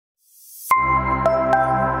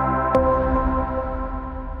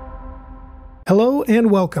Hello and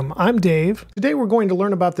welcome. I'm Dave. Today we're going to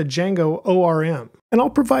learn about the Django ORM, and I'll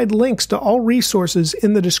provide links to all resources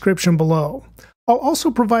in the description below. I'll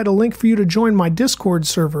also provide a link for you to join my Discord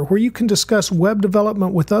server where you can discuss web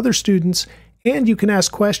development with other students, and you can ask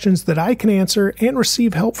questions that I can answer and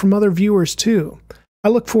receive help from other viewers too. I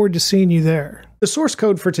look forward to seeing you there. The source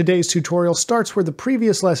code for today's tutorial starts where the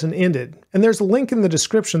previous lesson ended, and there's a link in the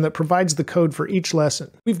description that provides the code for each lesson.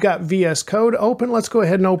 We've got VS Code open. Let's go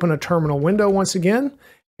ahead and open a terminal window once again,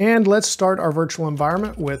 and let's start our virtual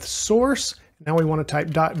environment with source. Now we want to type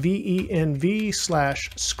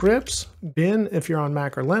 .venv/scripts, bin if you're on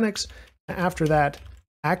Mac or Linux. After that,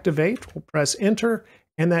 activate. We'll press enter,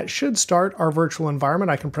 and that should start our virtual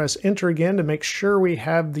environment. I can press enter again to make sure we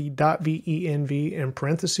have the .venv in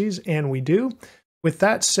parentheses, and we do. With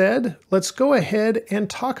that said, let's go ahead and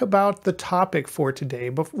talk about the topic for today,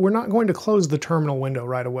 but we're not going to close the terminal window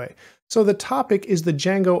right away. So the topic is the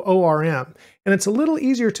Django ORM, and it's a little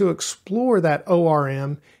easier to explore that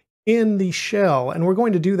ORM in the shell, and we're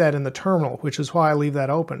going to do that in the terminal, which is why I leave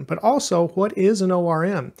that open. But also, what is an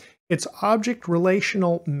ORM? It's Object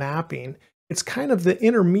Relational Mapping. It's kind of the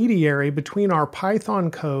intermediary between our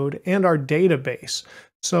Python code and our database.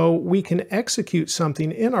 So we can execute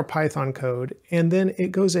something in our Python code, and then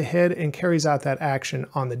it goes ahead and carries out that action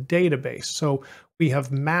on the database. So we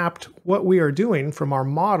have mapped what we are doing from our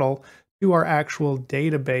model to our actual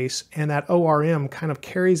database, and that ORM kind of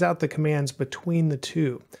carries out the commands between the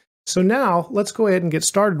two. So now let's go ahead and get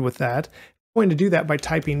started with that. I'm going to do that by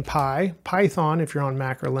typing Python if you're on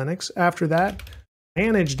Mac or Linux. After that,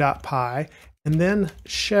 manage.py, and then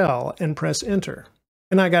shell, and press enter.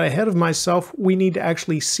 And I got ahead of myself. We need to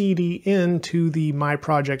actually cd into the My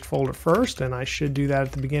Project folder first, and I should do that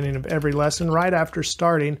at the beginning of every lesson right after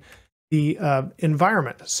starting the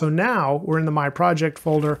environment. So now we're in the My Project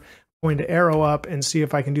folder. I'm going to arrow up and see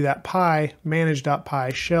if I can do that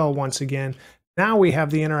manage.py shell once again. Now we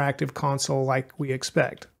have the interactive console like we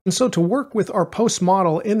expect. And so to work with our post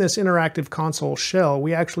model in this interactive console shell,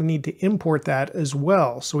 we actually need to import that as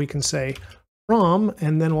well. So we can say from,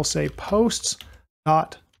 and then we'll say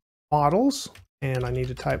posts.models, and I need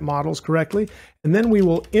to type models correctly, and then we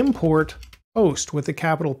will import post with a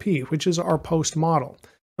capital P, which is our post model.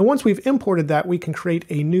 And once we've imported that, we can create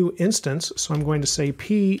a new instance. So I'm going to say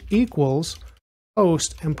p equals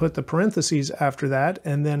post and put the parentheses after that,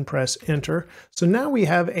 and then press enter. So now we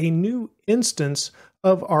have a new instance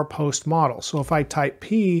of our post model. So if I type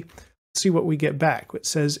p, see what we get back. It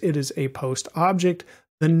says it is a post object.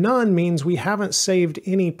 The none means we haven't saved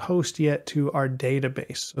any post yet to our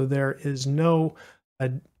database. So there is no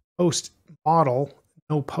post model,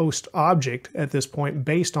 no post object at this point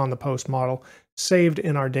based on the post model saved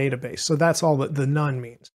in our database. So that's all that the none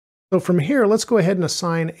means. So from here, let's go ahead and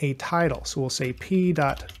assign a title. So we'll say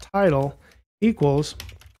p.title equals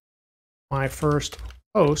my first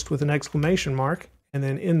post with an exclamation mark, and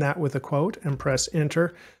then in that with a quote, and press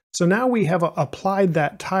enter. So now we have applied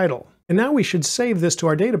that title. And now we should save this to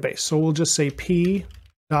our database. So we'll just say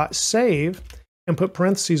p.save and put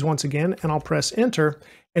parentheses once again, and I'll press enter.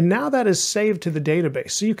 And now that is saved to the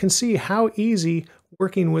database. So you can see how easy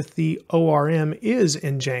working with the ORM is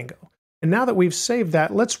in Django. And now that we've saved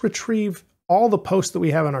that, let's retrieve all the posts that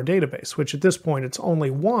we have in our database, which at this point it's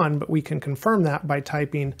only one, but we can confirm that by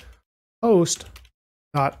typing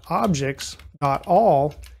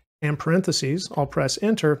post.objects.all and parentheses. I'll press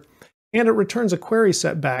enter, and it returns a query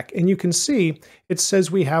set back. And you can see it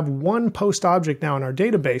says we have one post object now in our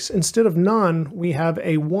database. Instead of none, we have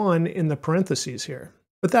a 1 in the parentheses here.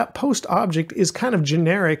 But that post object is kind of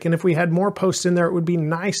generic, and if we had more posts in there, it would be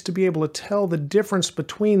nice to be able to tell the difference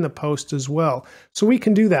between the posts as well. So we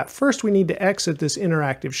can do that. First, we need to exit this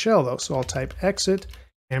interactive shell though. So I'll type exit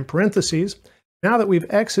and parentheses. Now that we've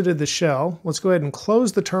exited the shell, let's go ahead and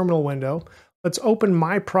close the terminal window. Let's open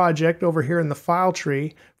My Project over here in the file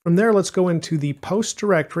tree. From there, let's go into the post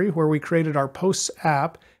directory where we created our posts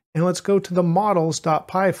app, and let's go to the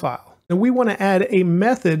models.py file. And we want to add a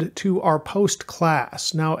method to our post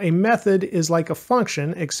class. Now, a method is like a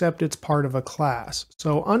function, except it's part of a class.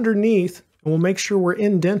 So underneath, we'll make sure we're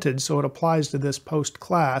indented so it applies to this post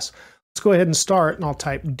class. Let's go ahead and start, and I'll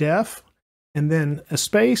type def, and then a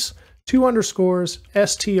space, 2 underscores,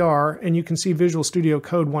 str, and you can see Visual Studio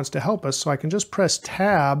Code wants to help us, so I can just press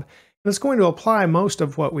tab, and it's going to apply most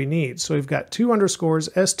of what we need. So we've got 2 underscores,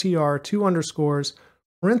 str, 2 underscores,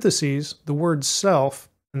 parentheses, the word self,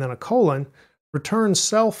 and then a colon, return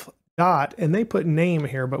self dot, and they put name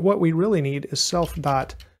here, but what we really need is self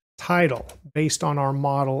dot title based on our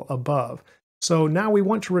model above. So now we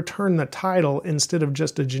want to return the title instead of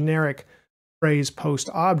just a generic phrase post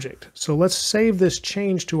object. So let's save this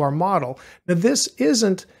change to our model. Now this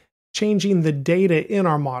isn't changing the data in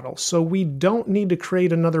our model, so we don't need to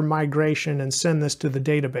create another migration and send this to the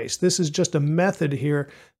database. This is just a method here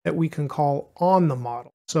that we can call on the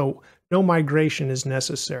model. So no migration is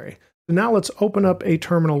necessary. So now let's open up a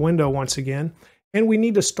terminal window once again, and we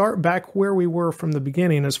need to start back where we were from the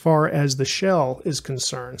beginning as far as the shell is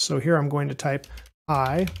concerned. So here I'm going to type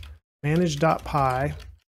py manage.py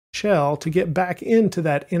shell to get back into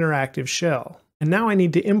that interactive shell. And now I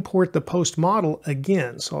need to import the post model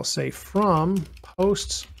again. So I'll say from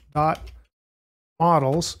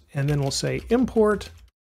posts.models, and then we'll say import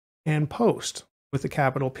and post with a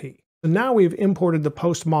capital P. So now we've imported the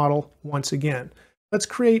post model once again. Let's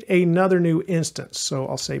create another new instance. So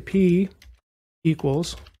I'll say P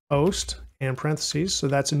equals post and parentheses. So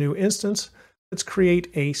that's a new instance. Let's create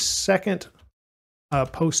a second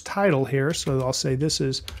post title here. So I'll say this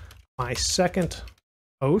is my second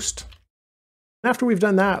post. After we've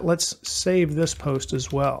done that, let's save this post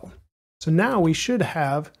as well. So now we should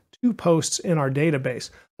have 2 posts in our database.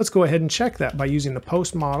 Let's go ahead and check that by using the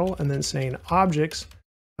post model and then saying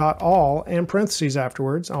objects.all and parentheses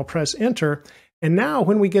afterwards. I'll press enter. And now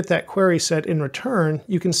when we get that query set in return,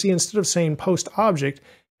 you can see instead of saying post object,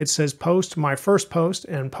 it says post my first post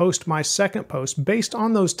and post my second post based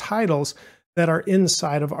on those titles that are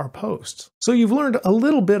inside of our posts. So you've learned a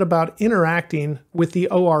little bit about interacting with the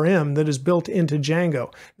ORM that is built into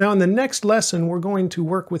Django. Now in the next lesson, we're going to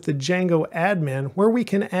work with the Django admin where we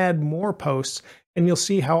can add more posts, and you'll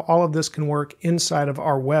see how all of this can work inside of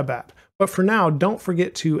our web app. But for now, don't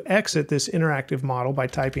forget to exit this interactive model by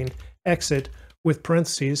typing exit with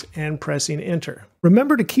parentheses and pressing enter.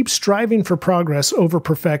 Remember to keep striving for progress over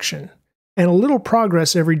perfection, and a little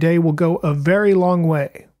progress every day will go a very long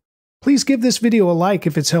way. Please give this video a like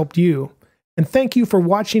if it's helped you, and thank you for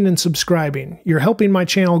watching and subscribing. You're helping my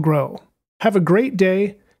channel grow. Have a great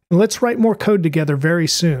day, and let's write more code together very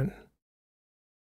soon.